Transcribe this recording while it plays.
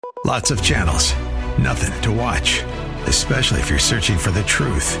Lots of channels, nothing to watch, especially if you're searching for the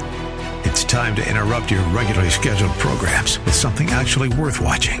truth. It's time to interrupt your regularly scheduled programs with something actually worth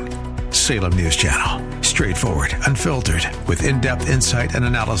watching. Salem News Channel. Straightforward, unfiltered, with in-depth insight and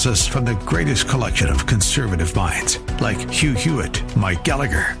analysis from the greatest collection of conservative minds like Hugh Hewitt, Mike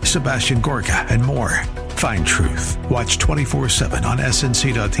Gallagher, Sebastian Gorka, and more. Find truth. Watch 24/7 on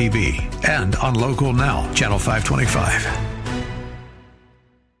snc.tv and on Local Now, Channel 525.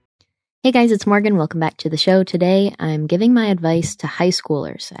 Hey guys, it's Morgan. Welcome back to the show. Today, I'm giving my advice to high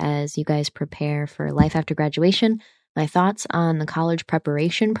schoolers as you guys prepare for life after graduation, my thoughts on the college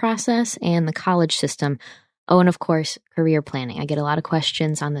preparation process and the college system. Oh, and of course, career planning. I get a lot of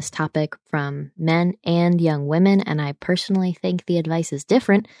questions on this topic from men and young women, and I personally think the advice is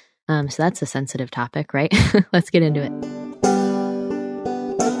different. So that's a sensitive topic, right? Let's get into it.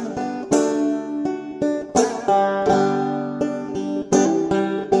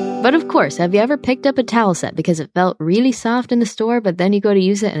 But of course, have you ever picked up a towel set because it felt really soft in the store, but then you go to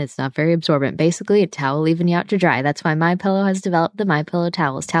use it and it's not very absorbent? Basically, a towel leaving you out to dry. That's why MyPillow has developed the MyPillow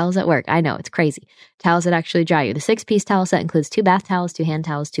towels. Towels that work. I know, it's crazy. Towels that actually dry you. The 6-piece towel set includes 2 bath towels, 2 hand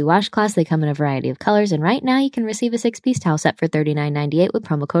towels, 2 washcloths. They come in a variety of colors, and right now you can receive a 6-piece towel set for $39.98 with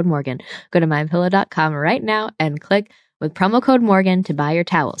promo code Morgan. Go to MyPillow.com right now and click with promo code Morgan to buy your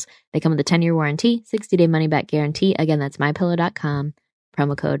towels. They come with a 10-year warranty, 60-day money-back guarantee. Again, that's MyPillow.com.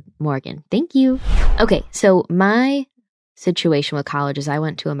 Promo code Morgan. Thank you. Okay, so my situation with college is I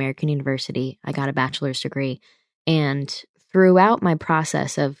went to American University. I got a bachelor's degree. And throughout my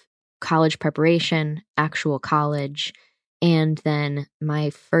process of college preparation, actual college, and then my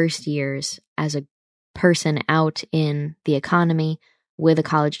first years as a person out in the economy with a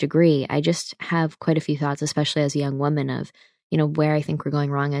college degree, I just have quite a few thoughts, especially as a young woman, of, where I think we're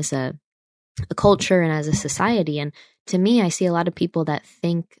going wrong as a culture and as a society. And to me, I see a lot of people that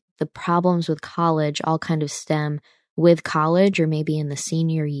think the problems with college all kind of stem with college or maybe in the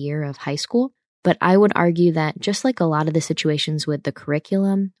senior year of high school. But I would argue that just like a lot of the situations with the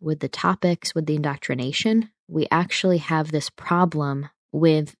curriculum, with the topics, with the indoctrination, we actually have this problem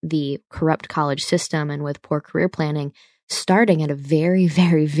with the corrupt college system and with poor career planning starting at a very,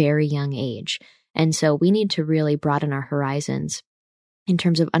 very, very young age. And so we need to really broaden our horizons in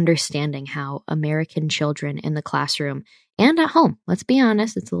terms of understanding how American children in the classroom and at home, let's be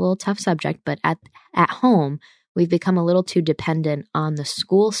honest, it's a little tough subject, but at home, we've become a little too dependent on the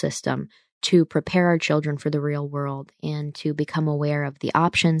school system to prepare our children for the real world and to become aware of the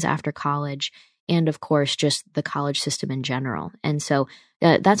options after college and, of course, just the college system in general. And so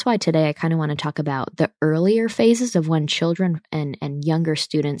that's why today I kind of want to talk about the earlier phases of when children and younger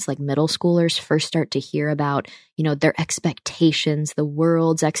students, like middle schoolers, first start to hear about, their expectations, the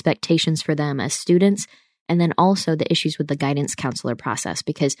world's expectations for them as students, and then also the issues with the guidance counselor process,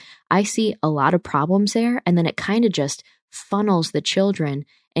 because I see a lot of problems there, and then it kind of just funnels the children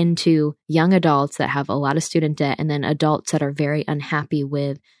into young adults that have a lot of student debt, and then adults that are very unhappy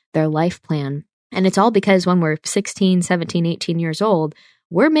with their life plan. And it's all because when we're 16, 17, 18 years old,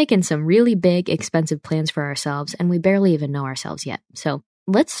 we're making some really big, expensive plans for ourselves, and we barely even know ourselves yet. So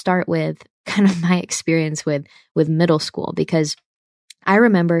let's start with kind of my experience with middle school, because I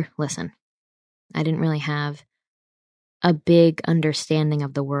remember, listen, I didn't really have a big understanding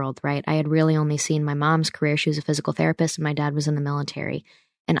of the world, right? I had really only seen my mom's career. She was a physical therapist, and my dad was in the military,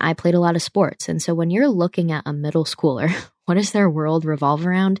 and I played a lot of sports. And so when you're looking at a middle schooler, what does their world revolve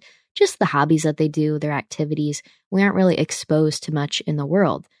around? Just the hobbies that they do, their activities. We aren't really exposed to much in the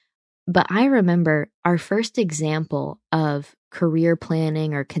world. But I remember our first example of career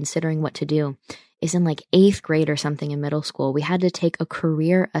planning or considering what to do is in like 8th grade or something in middle school. We had to take a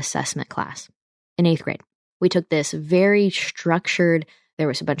career assessment class in 8th grade. We took this very structured, there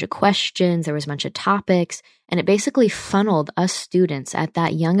was a bunch of questions, there was a bunch of topics, and it basically funneled us students at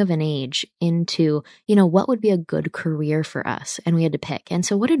that young of an age into, what would be a good career for us? And we had to pick. And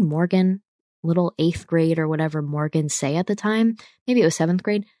so what did Morgan, little 8th grade or whatever Morgan, say at the time? Maybe it was 7th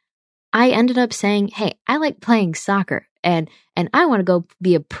grade. I ended up saying, hey, I like playing soccer and I want to go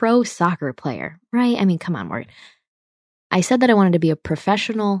be a pro soccer player, right? I mean, come on, Morgan. I said that I wanted to be a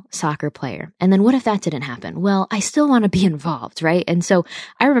professional soccer player. And then what if that didn't happen? Well, I still want to be involved, right? And so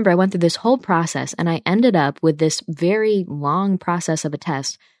I remember I went through this whole process and I ended up with this very long process of a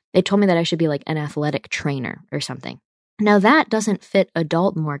test. They told me that I should be like an athletic trainer or something. Now that doesn't fit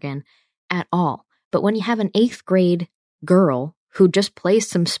adult Morgan at all. But when you have an 8th grade girl who just plays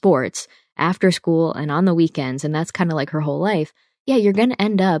some sports after school and on the weekends, and that's kind of like her whole life, yeah, you're going to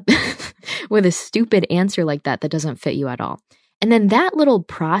end up with a stupid answer like that doesn't fit you at all. And then that little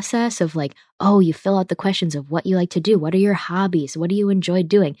process of like, oh, you fill out the questions of what you like to do. What are your hobbies? What do you enjoy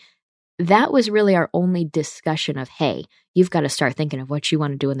doing? That was really our only discussion of, hey, you've got to start thinking of what you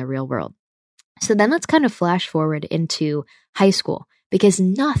want to do in the real world. So then let's kind of flash forward into high school, because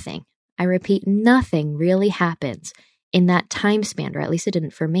nothing, I repeat, nothing really happens in that time span, or at least it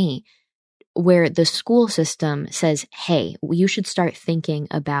didn't for me, where the school system says, hey, you should start thinking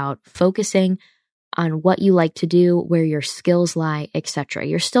about focusing on what you like to do, where your skills lie, etc.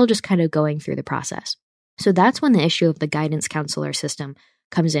 You're still just kind of going through the process. So that's when the issue of the guidance counselor system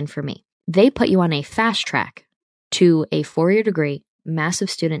comes in for me. They put you on a fast track to a 4-year degree, massive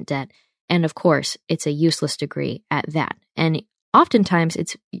student debt, and of course, it's a useless degree at that. And oftentimes,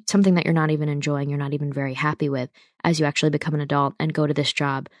 it's something that you're not even enjoying, you're not even very happy with as you actually become an adult and go to this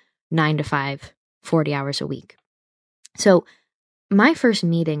job 9 to 5, 40 hours a week. So my first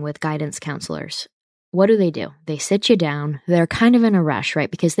meeting with guidance counselors, what do? They sit you down. They're kind of in a rush, right?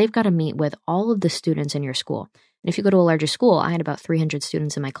 Because they've got to meet with all of the students in your school. And if you go to a larger school, I had about 300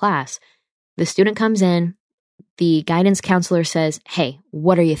 students in my class. The student comes in, the guidance counselor says, hey,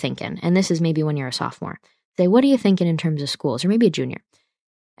 what are you thinking? And this is maybe when you're a sophomore. Say, what are you thinking in terms of schools? Or maybe a junior.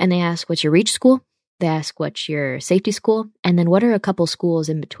 And they ask, what's your reach school? They ask, what's your safety school? And then what are a couple schools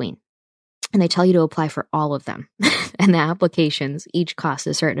in between? And they tell you to apply for all of them. And the applications each cost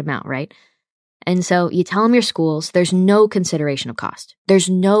a certain amount, right? And so you tell them your schools. There's no consideration of cost. There's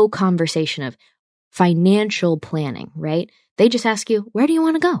no conversation of financial planning, right? They just ask you, where do you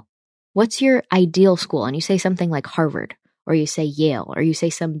want to go? What's your ideal school? And you say something like Harvard, or you say Yale, or you say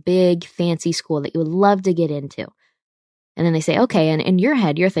some big fancy school that you would love to get into. And then they say, okay, and in your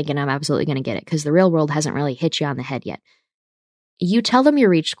head, you're thinking, I'm absolutely going to get it because the real world hasn't really hit you on the head yet. You tell them your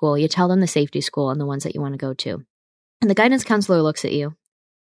reach school, you tell them the safety school and the ones that you want to go to. And the guidance counselor looks at you,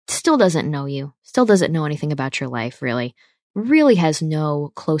 still doesn't know you, still doesn't know anything about your life, really has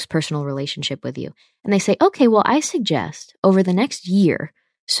no close personal relationship with you. And they say, okay, well, I suggest over the next year,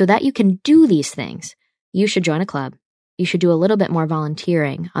 so that you can do these things, you should join a club. You should do a little bit more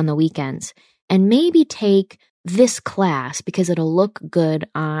volunteering on the weekends and maybe take this class because it'll look good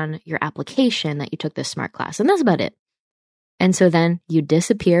on your application that you took this SMART class. And that's about it. And so then you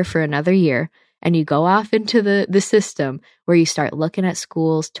disappear for another year and you go off into the system where you start looking at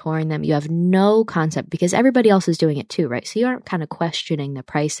schools, touring them. You have no concept because everybody else is doing it too, right? So you aren't kind of questioning the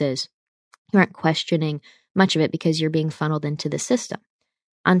prices. You aren't questioning much of it because you're being funneled into the system.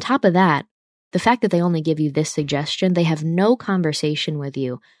 On top of that, the fact that they only give you this suggestion, they have no conversation with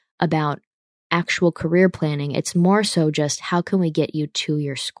you about actual career planning. It's more so just how can we get you to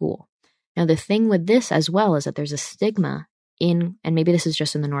your school? Now, the thing with this as well is that there's a stigma and maybe this is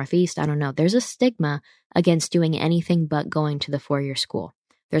just in the Northeast, I don't know. There's a stigma against doing anything but going to the 4-year school.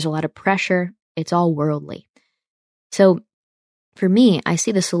 There's a lot of pressure. It's all worldly. So for me, I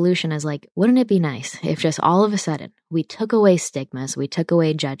see the solution as like, wouldn't it be nice if just all of a sudden we took away stigmas, we took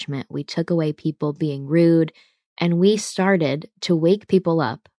away judgment, we took away people being rude, and we started to wake people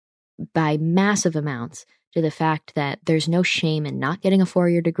up by massive amounts to the fact that there's no shame in not getting a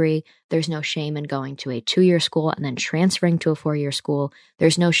 4-year degree. There's no shame in going to a 2-year school and then transferring to a 4-year school.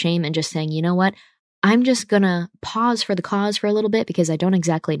 There's no shame in just saying, you know what? I'm just going to pause for the cause for a little bit because I don't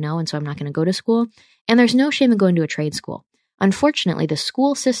exactly know, and so I'm not going to go to school. And there's no shame in going to a trade school. Unfortunately, the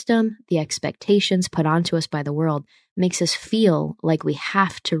school system, the expectations put onto us by the world makes us feel like we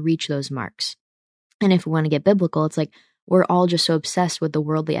have to reach those marks. And if we want to get biblical, it's like we're all just so obsessed with the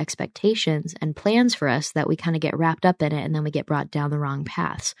worldly expectations and plans for us that we kind of get wrapped up in it and then we get brought down the wrong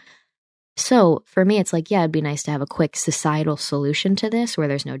paths. So for me, it's like, yeah, it'd be nice to have a quick societal solution to this where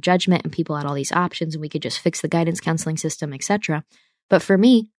there's no judgment and people had all these options and we could just fix the guidance counseling system, etc. But for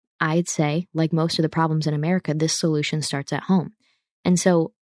me, I'd say, like most of the problems in America, this solution starts at home. And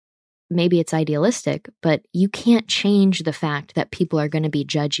so maybe it's idealistic, but you can't change the fact that people are going to be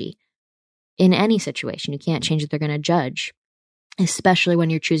judgy. In any situation, you can't change that they're going to judge, especially when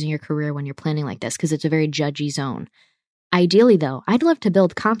you're choosing your career, when you're planning like this, because it's a very judgy zone. Ideally, though, I'd love to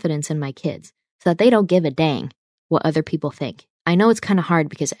build confidence in my kids so that they don't give a dang what other people think. I know it's kind of hard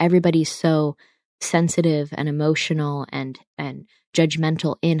because everybody's so sensitive and emotional and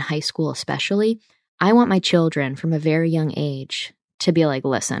judgmental in high school especially. I want my children from a very young age to be like,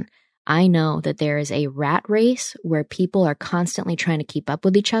 listen, I know that there is a rat race where people are constantly trying to keep up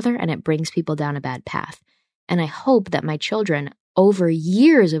with each other and it brings people down a bad path. And I hope that my children, over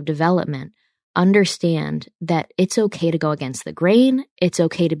years of development, understand that it's okay to go against the grain. It's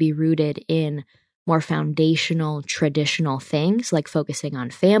okay to be rooted in more foundational, traditional things like focusing on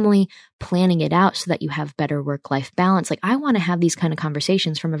family, planning it out so that you have better work-life balance. Like I want to have these kind of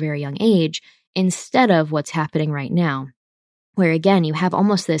conversations from a very young age instead of what's happening right now, where again, you have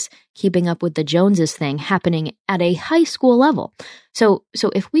almost this keeping up with the Joneses thing happening at a high school level. So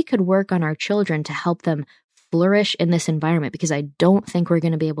if we could work on our children to help them flourish in this environment, because I don't think we're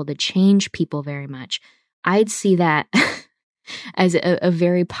going to be able to change people very much, I'd see that as a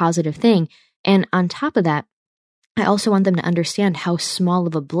very positive thing. And on top of that, I also want them to understand how small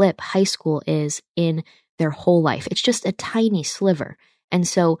of a blip high school is in their whole life. It's just a tiny sliver. And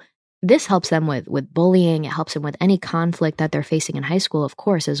so this helps them with bullying. It helps them with any conflict that they're facing in high school, of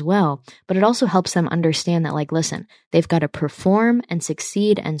course, as well. But it also helps them understand that, like, listen, they've got to perform and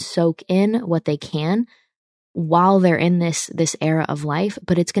succeed and soak in what they can while they're in this era of life.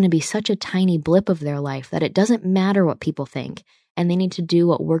 But it's going to be such a tiny blip of their life that it doesn't matter what people think. And they need to do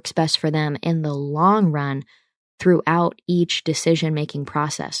what works best for them in the long run throughout each decision-making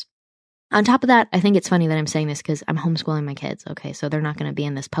process. On top of that, I think it's funny that I'm saying this because I'm homeschooling my kids, okay? So they're not going to be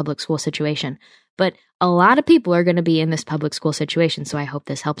in this public school situation. But a lot of people are going to be in this public school situation, so I hope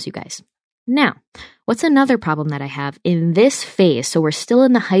this helps you guys. Now, what's another problem that I have in this phase? So we're still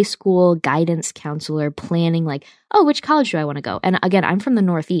in the high school guidance counselor planning, like, oh, which college do I want to go? And again, I'm from the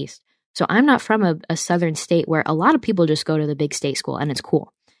Northeast, so I'm not from a southern state where a lot of people just go to the big state school and it's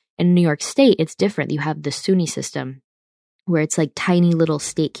cool. In New York State, it's different. You have the SUNY system where it's like tiny little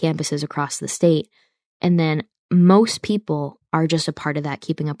state campuses across the state. And then most people are just a part of that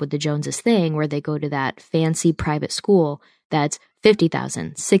keeping up with the Joneses thing where they go to that fancy private school that's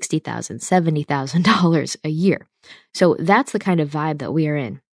 $50,000, $60,000, $70,000 a year. So that's the kind of vibe that we are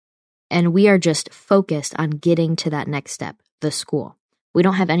in. And we are just focused on getting to that next step, the school. We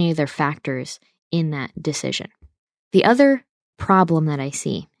don't have any other factors in that decision. The other problem that I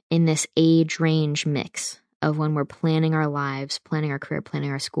see in this age range mix of when we're planning our lives, planning our career, planning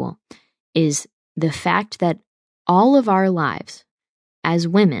our school, is the fact that all of our lives as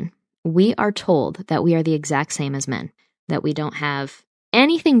women, we are told that we are the exact same as men, that we don't have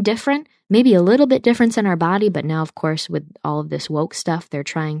anything different, maybe a little bit difference in our body, but now, of course, with all of this woke stuff, they're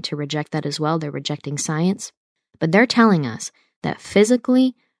trying to reject that as well. They're rejecting science, but they're telling us that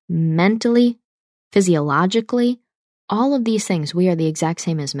physically, mentally, physiologically, all of these things, we are the exact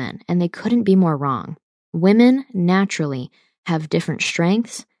same as men, and they couldn't be more wrong. Women naturally have different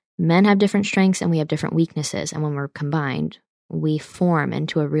strengths, men have different strengths, and we have different weaknesses. And when we're combined, we form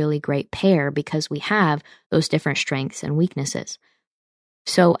into a really great pair because we have those different strengths and weaknesses.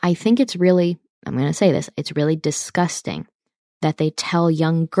 So I think it's really, I'm going to say this, it's really disgusting that they tell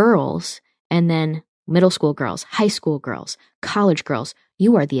young girls and then middle school girls, high school girls, college girls,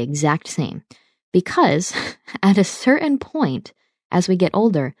 you are the exact same. Because at a certain point, as we get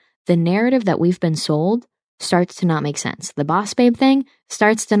older, the narrative that we've been sold starts to not make sense. The boss babe thing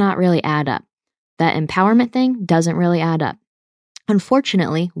starts to not really add up. That empowerment thing doesn't really add up.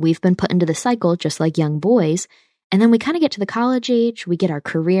 Unfortunately, we've been put into the cycle just like young boys. And then we kind of get to the college age, we get our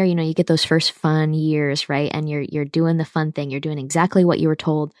career, you get those first fun years, right? And you're doing the fun thing. You're doing exactly what you were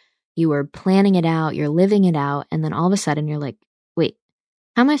told. You were planning it out. You're living it out. And then all of a sudden you're like, wait,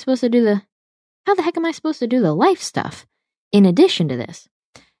 how the heck am I supposed to do the life stuff in addition to this?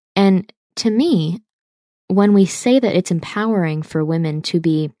 And to me, when we say that it's empowering for women to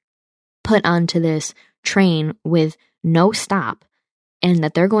be put onto this train with no stop and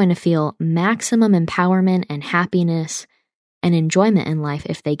that they're going to feel maximum empowerment and happiness and enjoyment in life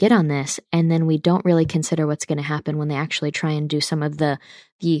if they get on this, and then we don't really consider what's going to happen when they actually try and do some of the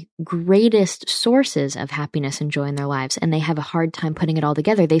greatest sources of happiness and joy in their lives, and they have a hard time putting it all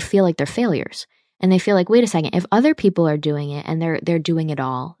together, they feel like they're failures. And they feel like, wait a second, if other people are doing it and they're doing it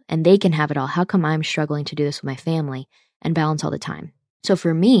all and they can have it all, how come I'm struggling to do this with my family and balance all the time? So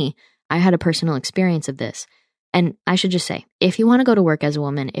for me, I had a personal experience of this. And I should just say, if you want to go to work as a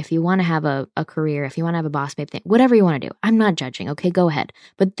woman, if you want to have a career, if you want to have a boss babe thing, whatever you want to do, I'm not judging, okay? Go ahead.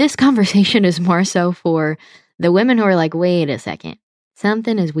 But this conversation is more so for the women who are like, wait a second,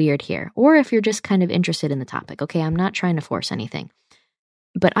 something is weird here. Or if you're just kind of interested in the topic, okay? I'm not trying to force anything.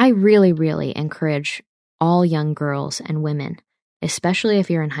 But I really, really encourage all young girls and women, especially if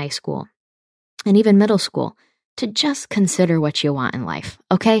you're in high school and even middle school, to just consider what you want in life,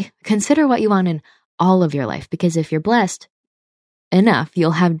 okay? Consider what you want in all of your life, because if you're blessed enough,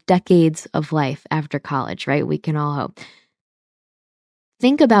 you'll have decades of life after college, right? We can all hope.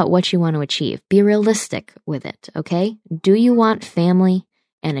 Think about what you want to achieve. Be realistic with it, okay? Do you want family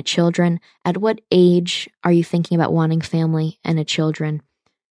and a children? At what age are you thinking about wanting family and a children?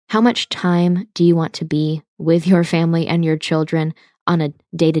 How much time do you want to be with your family and your children on a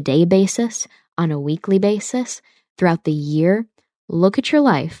day-to-day basis, on a weekly basis, throughout the year? Look at your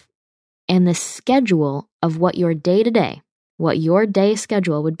life and the schedule of what your day-to-day, what your day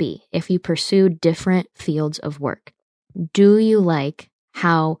schedule would be if you pursued different fields of work. Do you like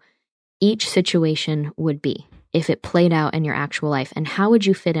how each situation would be if it played out in your actual life? And how would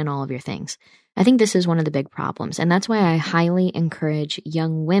you fit in all of your things? I think this is one of the big problems. And that's why I highly encourage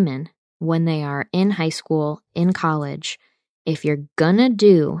young women when they are in high school, in college, if you're gonna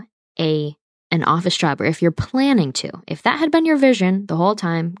do an office job, or if you're planning to, if that had been your vision the whole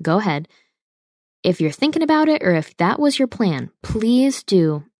time, go ahead. If you're thinking about it, or if that was your plan, please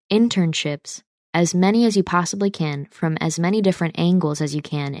do internships, as many as you possibly can, from as many different angles as you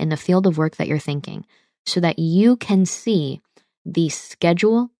can in the field of work that you're thinking, so that you can see the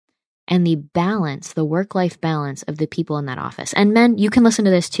schedule and the balance, the work-life balance of the people in that office. And men, you can listen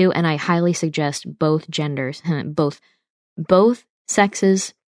to this too, and I highly suggest both genders, both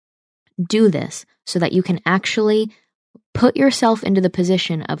sexes do this, so that you can actually put yourself into the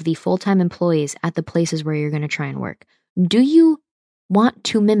position of the full-time employees at the places where you're going to try and work. Do you want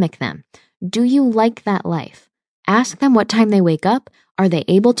to mimic them? Do you like that life? Ask them what time they wake up. Are they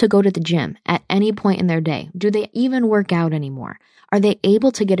able to go to the gym at any point in their day? Do they even work out anymore? Are they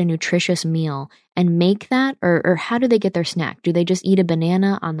able to get a nutritious meal and make that? Or how do they get their snack? Do they just eat a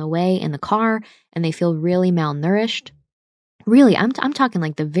banana on the way in the car and they feel really malnourished? Really, I'm talking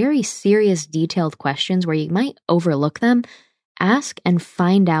like the very serious, detailed questions where you might overlook them. Ask and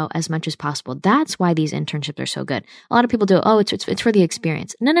find out as much as possible. That's why these internships are so good. A lot of people do, it's for the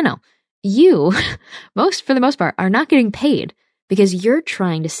experience. No. You, for the most part, are not getting paid because you're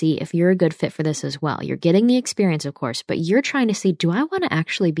trying to see if you're a good fit for this as well. You're getting the experience, of course, but you're trying to see, do I want to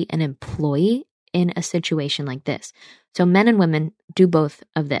actually be an employee in a situation like this? So men and women do both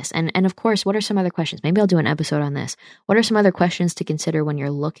of this. And of course, what are some other questions? Maybe I'll do an episode on this. What are some other questions to consider when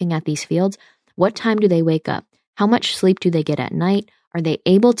you're looking at these fields? What time do they wake up? How much sleep do they get at night? Are they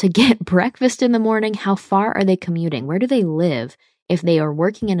able to get breakfast in the morning? How far are they commuting? Where do they live? If they are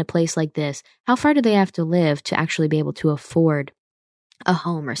working in a place like this, how far do they have to live to actually be able to afford a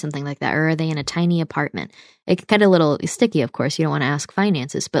home or something like that? Or are they in a tiny apartment? It can get a little sticky, of course. You don't want to ask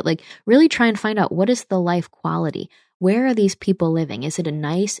finances, but like really try and find out, what is the life quality? Where are these people living? Is it a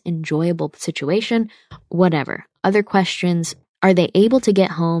nice, enjoyable situation? Whatever. Other questions. Are they able to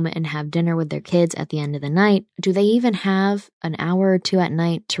get home and have dinner with their kids at the end of the night? Do they even have an hour or two at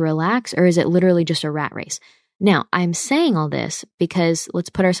night to relax? Or is it literally just a rat race? Now, I'm saying all this because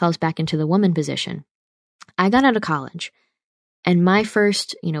let's put ourselves back into the woman position. I got out of college, and my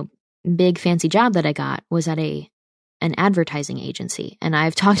first, big fancy job that I got was at an advertising agency. And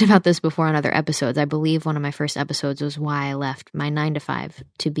I've talked about this before on other episodes. I believe one of my first episodes was why I left my 9-to-5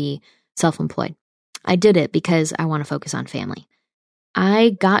 to be self-employed. I did it because I want to focus on family.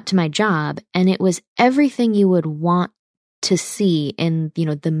 I got to my job, and it was everything you would want to see in,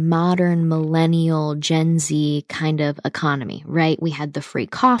 the modern millennial Gen Z kind of economy, right? We had the free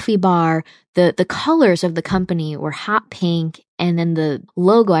coffee bar, the colors of the company were hot pink, and then the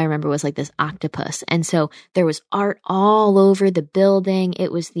logo I remember was like this octopus. And so there was art all over the building.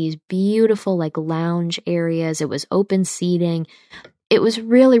 It was these beautiful like lounge areas. It was open seating. It was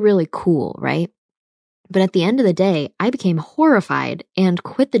really, really cool, right? But at the end of the day, I became horrified and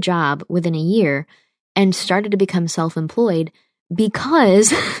quit the job within a year and started to become self-employed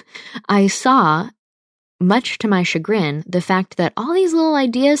because I saw, much to my chagrin, the fact that all these little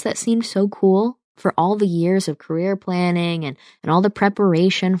ideas that seemed so cool for all the years of career planning and all the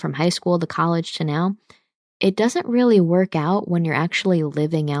preparation from high school to college to now, it doesn't really work out when you're actually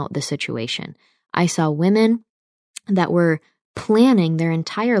living out the situation. I saw women that were planning their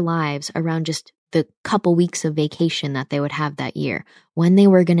entire lives around just the couple weeks of vacation that they would have that year, when they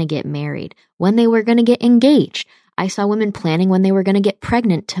were going to get married, when they were going to get engaged. I saw women planning when they were going to get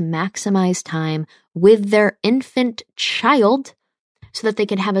pregnant to maximize time with their infant child so that they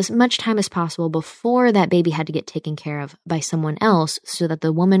could have as much time as possible before that baby had to get taken care of by someone else so that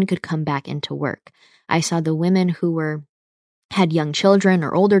the woman could come back into work. I saw the women who had young children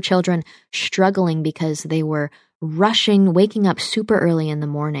or older children struggling because they were rushing, waking up super early in the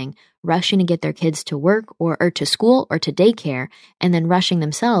morning, rushing to get their kids to work or to school or to daycare, and then rushing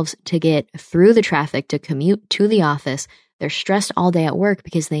themselves to get through the traffic to commute to the office. They're stressed all day at work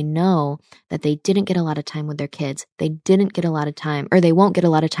because they know that they didn't get a lot of time with their kids. They didn't get a lot of time, or they won't get a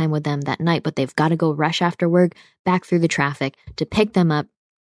lot of time with them that night, but they've got to go rush after work back through the traffic to pick them up,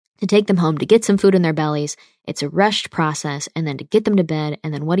 to take them home, to get some food in their bellies. It's a rushed process, and then to get them to bed,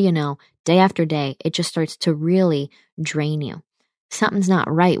 and then what do you know? Day after day, it just starts to really drain you. Something's not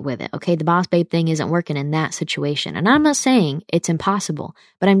right with it, okay? The boss babe thing isn't working in that situation. And I'm not saying it's impossible,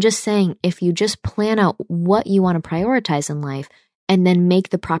 but I'm just saying if you just plan out what you want to prioritize in life and then make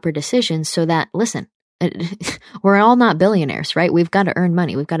the proper decisions so that, listen, we're all not billionaires, right? We've got to earn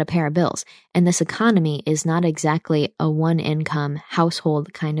money. We've got to pay our bills. And this economy is not exactly a one-income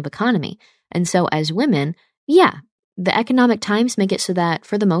household kind of economy. And so as women, yeah, the economic times make it so that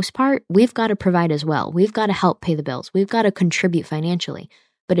for the most part, we've got to provide as well. We've got to help pay the bills. We've got to contribute financially.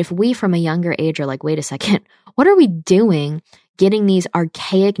 But if we from a younger age are like, wait a second, what are we doing getting these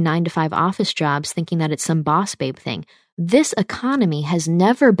archaic 9-to-5 office jobs thinking that it's some boss babe thing? This economy has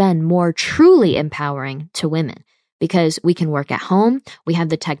never been more truly empowering to women because we can work at home. We have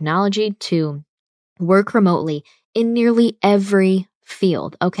the technology to work remotely in nearly every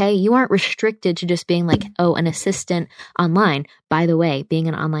field, okay? You aren't restricted to just being like, oh, an assistant online. By the way, being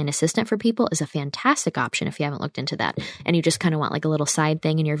an online assistant for people is a fantastic option if you haven't looked into that and you just kind of want like a little side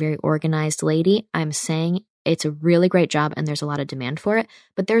thing and you're a very organized lady. I'm saying it's a really great job and there's a lot of demand for it,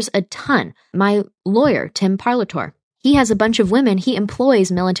 but there's a ton. My lawyer, Tim Parlator, he has a bunch of women. He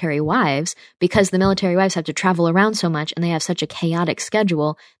employs military wives because the military wives have to travel around so much and they have such a chaotic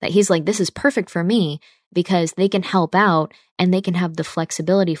schedule that he's like, this is perfect for me because they can help out and they can have the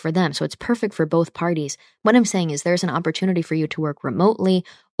flexibility for them. So it's perfect for both parties. What I'm saying is there's an opportunity for you to work remotely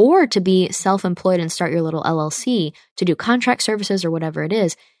or to be self-employed and start your little LLC to do contract services or whatever it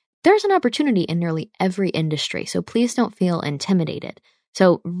is. There's an opportunity in nearly every industry. So please don't feel intimidated.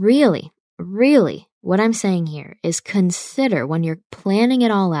 So really, what I'm saying here is consider when you're planning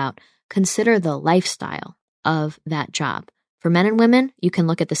it all out, consider the lifestyle of that job. For men and women, you can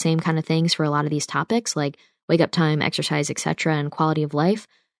look at the same kind of things for a lot of these topics like wake up time, exercise, etc., and quality of life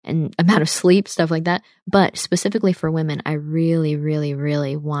and amount of sleep, stuff like that. But specifically for women, I really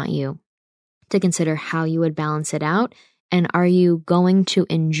want you to consider how you would balance it out. And are you going to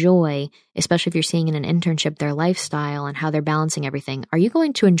enjoy, especially if you're seeing in an internship, their lifestyle and how they're balancing everything? Are you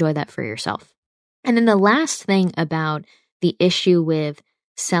going to enjoy that for yourself? And then the last thing about the issue with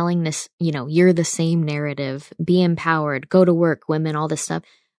selling this, you're the same narrative, be empowered, go to work, women, all this stuff.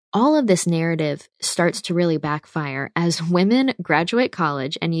 All of this narrative starts to really backfire as women graduate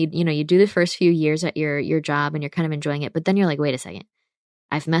college and you do the first few years at your job and you're kind of enjoying it. But then you're like, wait a second,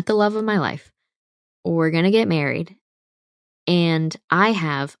 I've met the love of my life. We're going to get married. And I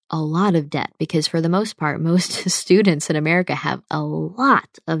have a lot of debt because for the most part, most students in America have a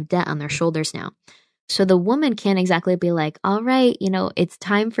lot of debt on their shoulders now. So the woman can't exactly be like, all right, it's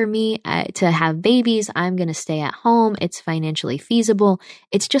time for me to have babies. I'm going to stay at home. It's financially feasible.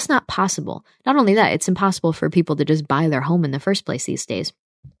 It's just not possible. Not only that, it's impossible for people to just buy their home in the first place these days.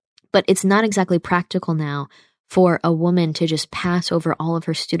 But it's not exactly practical now for a woman to just pass over all of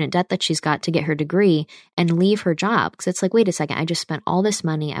her student debt that she's got to get her degree and leave her job. Because it's like, wait a second, I just spent all this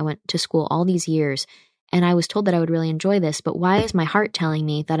money. I went to school all these years and I was told that I would really enjoy this. But why is my heart telling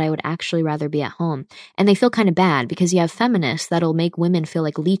me that I would actually rather be at home? And they feel kind of bad because you have feminists that'll make women feel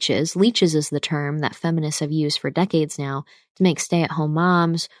like leeches. Leeches is the term that feminists have used for decades now to make stay-at-home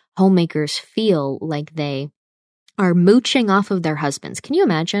moms, homemakers feel like they are mooching off of their husbands. Can you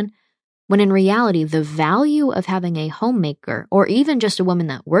imagine? When in reality, the value of having a homemaker or even just a woman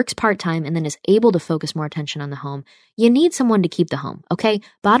that works part-time and then is able to focus more attention on the home, you need someone to keep the home, okay?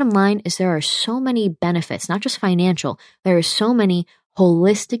 Bottom line is there are so many benefits, not just financial, there are so many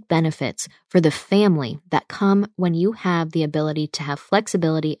holistic benefits for the family that come when you have the ability to have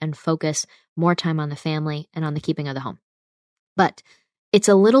flexibility and focus more time on the family and on the keeping of the home. But it's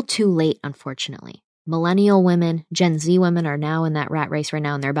a little too late, unfortunately. Millennial women, Gen Z women are now in that rat race right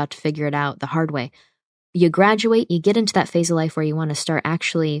now and they're about to figure it out the hard way. You graduate, you get into that phase of life where you want to start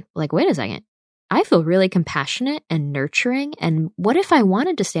actually like, wait a second, I feel really compassionate and nurturing. And what if I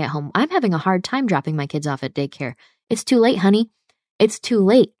wanted to stay at home? I'm having a hard time dropping my kids off at daycare. It's too late, honey. It's too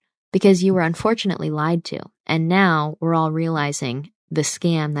late because you were unfortunately lied to. And now we're all realizing the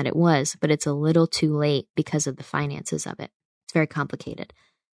scam that it was, but it's a little too late because of the finances of it. It's very complicated.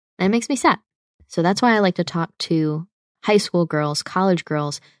 And it makes me sad. So that's why I like to talk to high school girls, college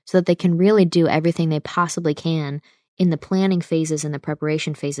girls, so that they can really do everything they possibly can in the planning phases and the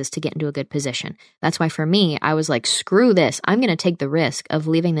preparation phases to get into a good position. That's why for me, I was like, screw this. I'm going to take the risk of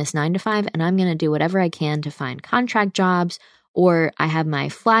leaving this 9-to-5 and I'm going to do whatever I can to find contract jobs, or I have my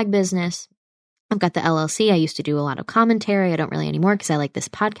flag business. I've got the LLC. I used to do a lot of commentary. I don't really anymore because I like this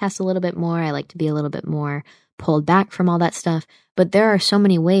podcast a little bit more. I like to be a little bit more pulled back from all that stuff. But there are so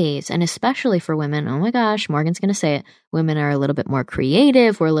many ways, and especially for women, oh my gosh, Morgan's going to say it, women are a little bit more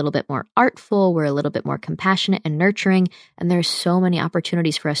creative, we're a little bit more artful, we're a little bit more compassionate and nurturing, and there's so many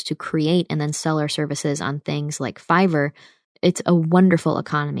opportunities for us to create and then sell our services on things like Fiverr. It's a wonderful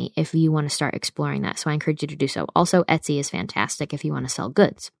economy if you want to start exploring that, so I encourage you to do so. Also, Etsy is fantastic if you want to sell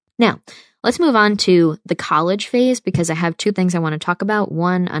goods. Now, let's move on to the college phase because I have two things I want to talk about.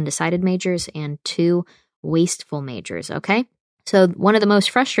 One, undecided majors, and two, wasteful majors, okay? So one of the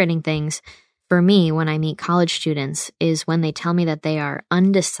most frustrating things for me when I meet college students is when they tell me that they are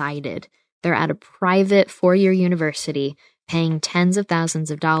undecided. They're at a private 4-year university paying tens of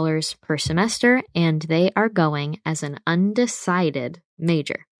thousands of dollars per semester, and they are going as an undecided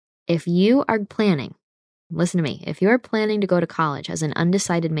major. If you are planning, listen to me, if you are planning to go to college as an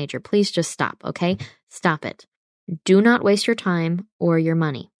undecided major, please just stop, okay? Stop it. Do not waste your time or your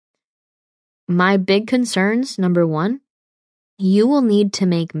money. My big concerns, number one, you will need to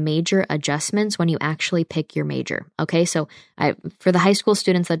make major adjustments when you actually pick your major, okay? So for the high school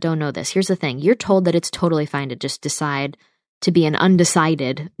students that don't know this, here's the thing. You're told that it's totally fine to just decide to be an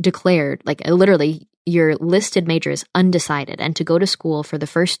undecided, declared, like literally your listed major is undecided, and to go to school for the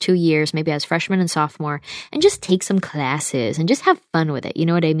first 2 years, maybe as freshman and sophomore, and just take some classes and just have fun with it. You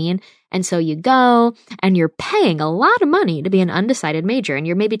know what I mean? And so you go and you're paying a lot of money to be an undecided major, and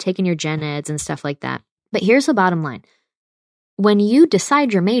you're maybe taking your gen eds and stuff like that. But here's the bottom line. When you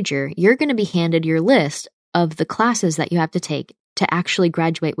decide your major, you're going to be handed your list of the classes that you have to take to actually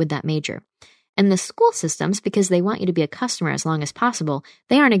graduate with that major. And the school systems, because they want you to be a customer as long as possible,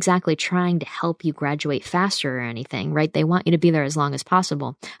 they aren't exactly trying to help you graduate faster or anything, right? They want you to be there as long as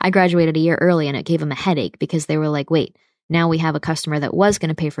possible. I graduated a year early and it gave them a headache because they were like, wait, now we have a customer that was going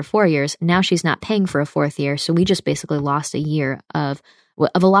to pay for 4 years. Now she's not paying for a 4th year. So we just basically lost a year of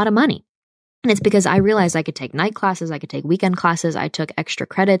a lot of money. And it's because I realized I could take night classes, I could take weekend classes, I took extra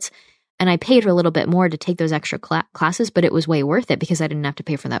credits, and I paid a little bit more to take those extra classes, but it was way worth it because I didn't have to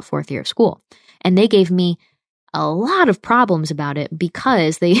pay for that 4th year of school. And they gave me a lot of problems about it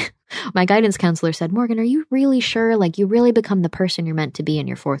because my guidance counselor said, Morgan, are you really sure? Like, you really become the person you're meant to be in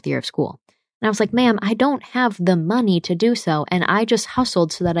your 4th year of school. And I was like, ma'am, I don't have the money to do so. And I just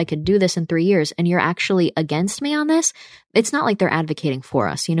hustled so that I could do this in 3 years. And you're actually against me on this? It's not like they're advocating for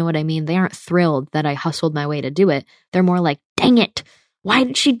us. You know what I mean? They aren't thrilled that I hustled my way to do it. They're more like, dang it. Why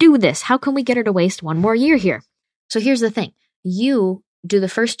did she do this? How can we get her to waste one more year here? So here's the thing. You do the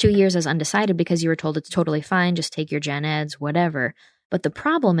first 2 years as undecided because you were told it's totally fine. Just take your gen eds, whatever. But the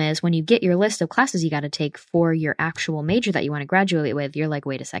problem is when you get your list of classes you got to take for your actual major that you want to graduate with, you're like,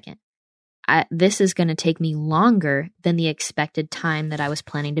 wait a second. This is going to take me longer than the expected time that I was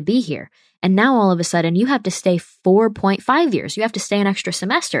planning to be here. And now all of a sudden you have to stay 4.5 years. You have to stay an extra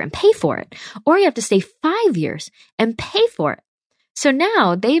semester and pay for it. Or you have to stay 5 years and pay for it. So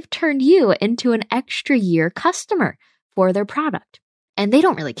now they've turned you into an extra year customer for their product. And they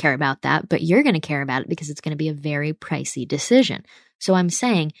don't really care about that, but you're going to care about it because it's going to be a very pricey decision. So I'm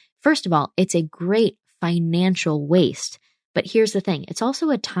saying, first of all, it's a great financial waste. But here's the thing. It's also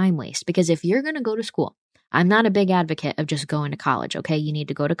a time waste because if you're going to go to school, I'm not a big advocate of just going to college, okay? You need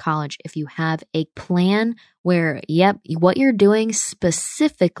to go to college if you have a plan where, what you're doing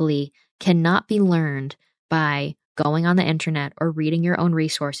specifically cannot be learned by going on the internet or reading your own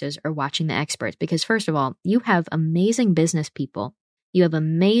resources or watching the experts. Because first of all, you have amazing business people. You have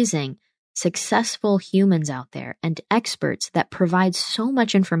amazing, successful humans out there and experts that provide so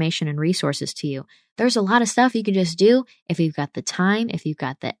much information and resources to you. There's a lot of stuff you can just do if you've got the time, if you've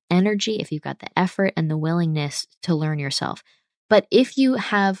got the energy, if you've got the effort and the willingness to learn yourself. But if you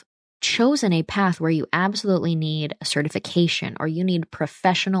have chosen a path where you absolutely need a certification or you need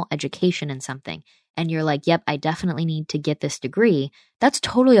professional education in something, and you're like, yep, I definitely need to get this degree, that's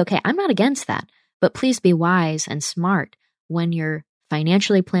totally okay. I'm not against that. But please be wise and smart when you're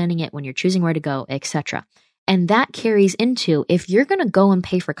financially planning it, when you're choosing where to go, etc. And that carries into, if you're going to go and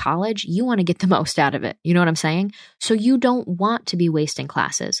pay for college, you want to get the most out of it. You know what I'm saying? So you don't want to be wasting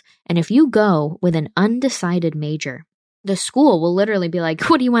classes. And if you go with an undecided major, the school will literally be like,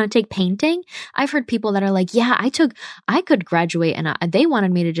 what do you want to take, painting? I've heard people that are like, yeah, I could graduate and they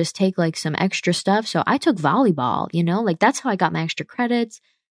wanted me to just take like some extra stuff. So I took volleyball, like that's how I got my extra credits.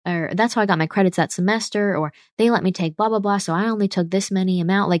 Or that's how I got my credits that semester, or they let me take blah, blah, blah. So I only took this many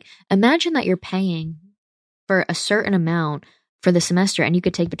amount. Like, imagine that you're paying for a certain amount for the semester and you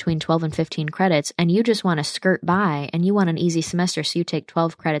could take between 12 and 15 credits and you just want to skirt by and you want an easy semester. So you take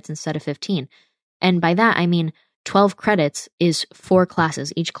 12 credits instead of 15. And by that, I mean, 12 credits is 4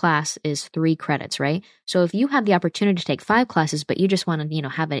 classes. Each class is 3 credits, right? So if you have the opportunity to take 5 classes, but you just want to,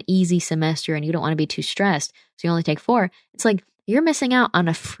 have an easy semester and you don't want to be too stressed, so you only take 4, it's like, you're missing out on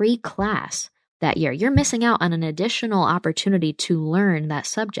a free class that year. You're missing out on an additional opportunity to learn that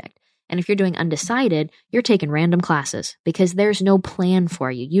subject. And if you're doing undecided, you're taking random classes because there's no plan for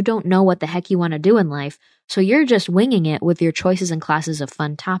you. You don't know what the heck you want to do in life. So you're just winging it with your choices and classes of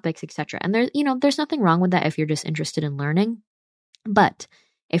fun topics, etc. And there's nothing wrong with that if you're just interested in learning. But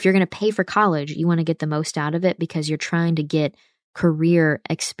If you're going to pay for college, you want to get the most out of it because you're trying to get career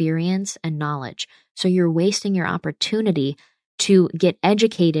experience and knowledge. So you're wasting your opportunity to get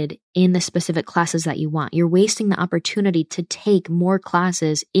educated in the specific classes that you want. You're wasting the opportunity to take more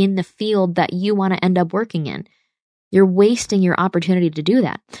classes in the field that you want to end up working in. You're wasting your opportunity to do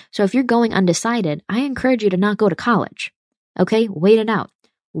that. So if you're going undecided, I encourage you to not go to college. Okay? Wait it out.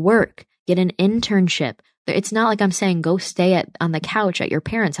 Work. Get an internship. It's not like I'm saying go stay on the couch at your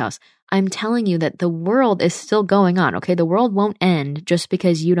parents' house. I'm telling you that the world is still going on, okay? The world won't end just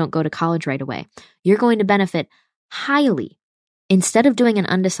because you don't go to college right away. You're going to benefit highly. Instead of doing an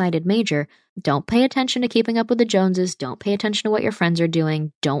undecided major, don't pay attention to keeping up with the Joneses. Don't pay attention to what your friends are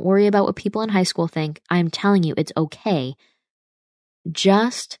doing. Don't worry about what people in high school think. I'm telling you, it's okay.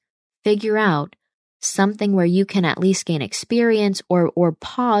 Just figure out something where you can at least gain experience or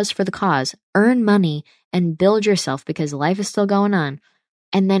pause for the cause, earn money, and build yourself because life is still going on.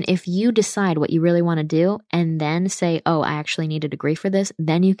 And then if you decide what you really want to do and then say, oh, I actually need a degree for this,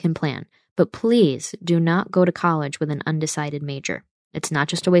 then you can plan. But please do not go to college with an undecided major. It's not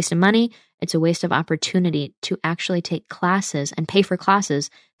just a waste of money, it's a waste of opportunity to actually take classes and pay for classes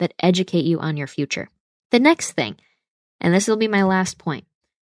that educate you on your future. The next thing, and this will be my last point,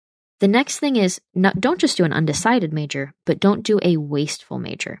 the next thing is don't just do an undecided major, but don't do a wasteful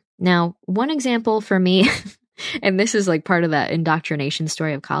major. Now, one example for me, and this is like part of that indoctrination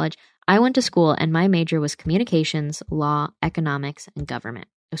story of college, I went to school and my major was communications, law, economics, and government.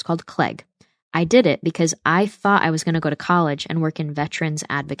 It was called CLEG. I did it because I thought I was going to go to college and work in veterans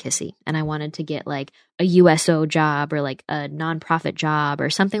advocacy. And I wanted to get like a USO job or like a nonprofit job or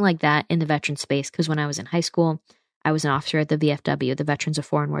something like that in the veteran space. Because when I was in high school, I was an officer at the VFW, the Veterans of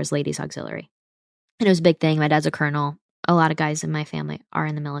Foreign Wars Ladies Auxiliary. And it was a big thing. My dad's a colonel. A lot of guys in my family are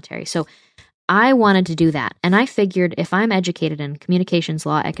in the military. So I wanted to do that. And I figured if I'm educated in communications,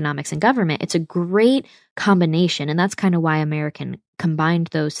 law, economics, and government, it's a great combination. And that's kind of why American combined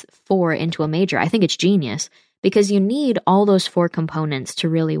those four into a major. I think it's genius because you need all those four components to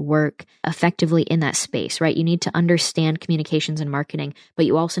really work effectively in that space, right? You need to understand communications and marketing, but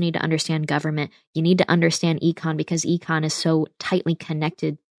you also need to understand government. You need to understand econ because econ is so tightly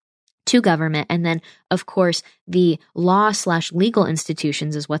connected to government. And then, of course, the law/legal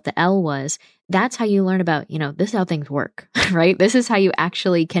institutions is what the L was. That's how you learn about, this is how things work, right? This is how you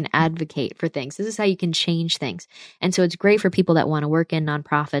actually can advocate for things. This is how you can change things. And so it's great for people that want to work in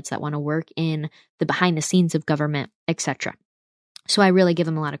nonprofits, that want to work in the behind the scenes of government, etc. So I really give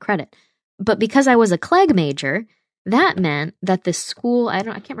them a lot of credit. But because I was a CLEG major, that meant that the school, I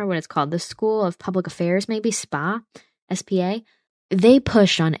can't remember what it's called, the School of Public Affairs, maybe SPA, they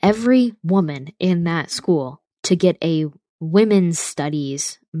pushed on every woman in that school to get a women's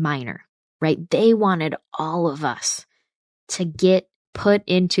studies minor, right? They wanted all of us to get put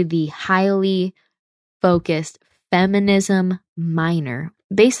into the highly focused feminism minor.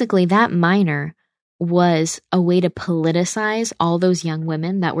 Basically, that minor was a way to politicize all those young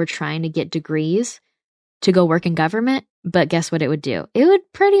women that were trying to get degrees to go work in government. But guess what it would do? It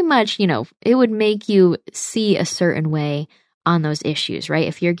would pretty much, it would make you see a certain way on those issues, right?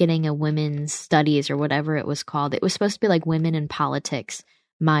 If you're getting a women's studies or whatever it was called, it was supposed to be like women in politics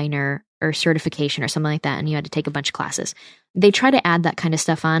minor or certification or something like that, and you had to take a bunch of classes. They try to add that kind of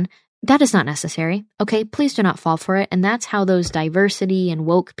stuff on. That is not necessary, okay? Please do not fall for it. And that's how those diversity and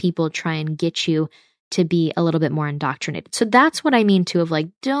woke people try and get you to be a little bit more indoctrinated. So that's what I mean too, of like,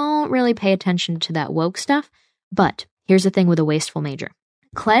 don't really pay attention to that woke stuff. But here's the thing with a wasteful major.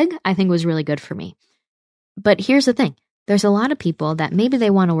 CLEG, I think, was really good for me. But here's the thing. There's a lot of people that maybe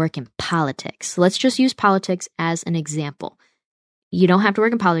they want to work in politics. Let's just use politics as an example. You don't have to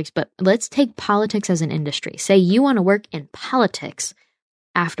work in politics, but let's take politics as an industry. Say you want to work in politics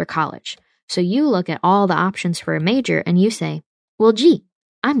after college. So you look at all the options for a major and you say, well, gee,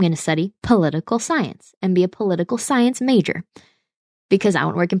 I'm going to study political science and be a political science major because I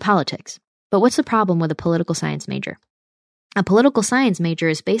want to work in politics. But what's the problem with a political science major? A political science major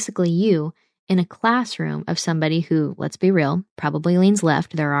is basically you in a classroom of somebody who, let's be real, probably leans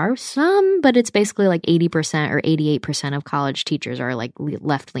left. There are some, but it's basically like 80% or 88% of college teachers are like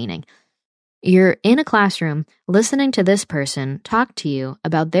left-leaning. You're in a classroom listening to this person talk to you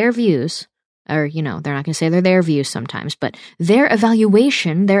about their views, or, they're not going to say they're their views sometimes, but their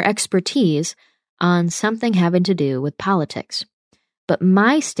evaluation, their expertise on something having to do with politics. But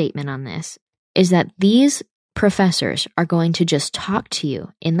my statement on this is that these professors are going to just talk to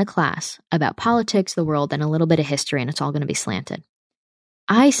you in the class about politics, the world, and a little bit of history, and it's all going to be slanted.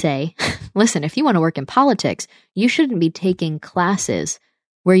 I say, listen, if you want to work in politics, you shouldn't be taking classes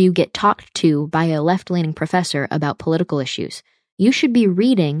where you get talked to by a left-leaning professor about political issues. You should be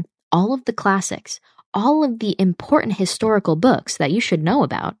reading all of the classics, all of the important historical books that you should know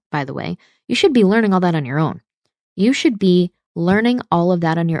about, by the way. You should be learning all that on your own. You should be learning all of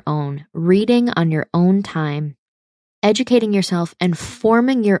that on your own, reading on your own time, educating yourself and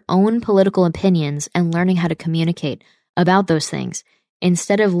forming your own political opinions and learning how to communicate about those things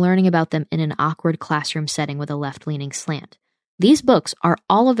instead of learning about them in an awkward classroom setting with a left-leaning slant. These books are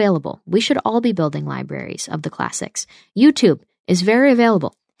all available. We should all be building libraries of the classics. YouTube is very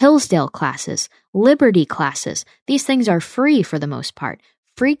available. Hillsdale classes, Liberty classes. These things are free for the most part.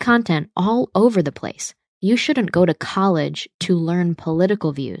 Free content all over the place. You shouldn't go to college to learn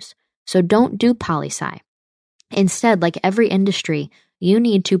political views. So don't do poli-sci. Instead, like every industry, you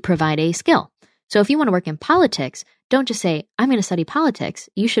need to provide a skill. So if you want to work in politics, don't just say, I'm going to study politics.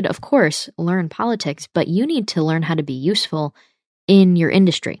 You should, of course, learn politics, but you need to learn how to be useful in your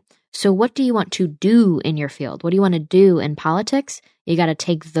industry. So what do you want to do in your field? What do you want to do in politics? You got to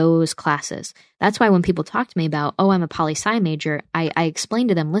take those classes. That's why when people talk to me about, oh, I'm a poli-sci major, I explain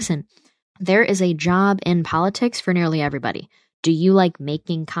to them, listen, there is a job in politics for nearly everybody. Do you like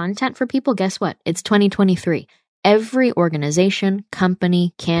making content for people? Guess what? It's 2023. Every organization,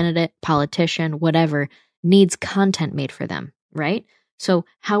 company, candidate, politician, whatever, needs content made for them, right? So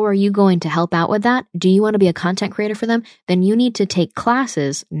how are you going to help out with that? Do you want to be a content creator for them? Then you need to take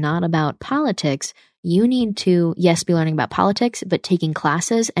classes, not about politics. You need to, yes, be learning about politics, but taking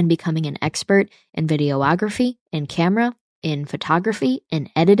classes and becoming an expert in videography, in camera, in photography, in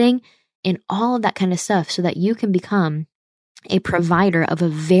editing, in all of that kind of stuff so that you can become a provider of a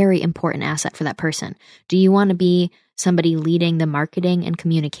very important asset for that person. Do you want to be somebody leading the marketing and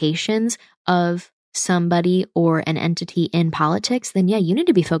communications of somebody or an entity in politics? Then yeah, you need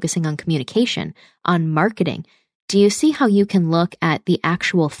to be focusing on communication, on marketing. Do you see how you can look at the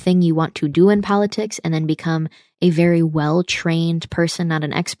actual thing you want to do in politics and then become a very well-trained person, not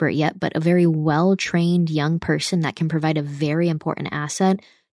an expert yet, but a very well-trained young person that can provide a very important asset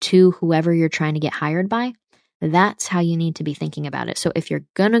to whoever you're trying to get hired by? That's how you need to be thinking about it. So if you're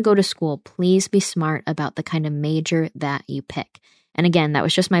going to go to school, please be smart about the kind of major that you pick. And again, that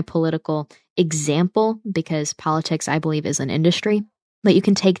was just my political example because politics, I believe, is an industry, but you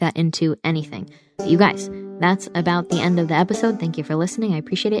can take that into anything. But you guys, that's about the end of the episode. Thank you for listening. I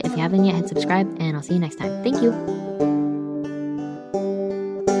appreciate it. If you haven't yet, hit subscribe and I'll see you next time. Thank you.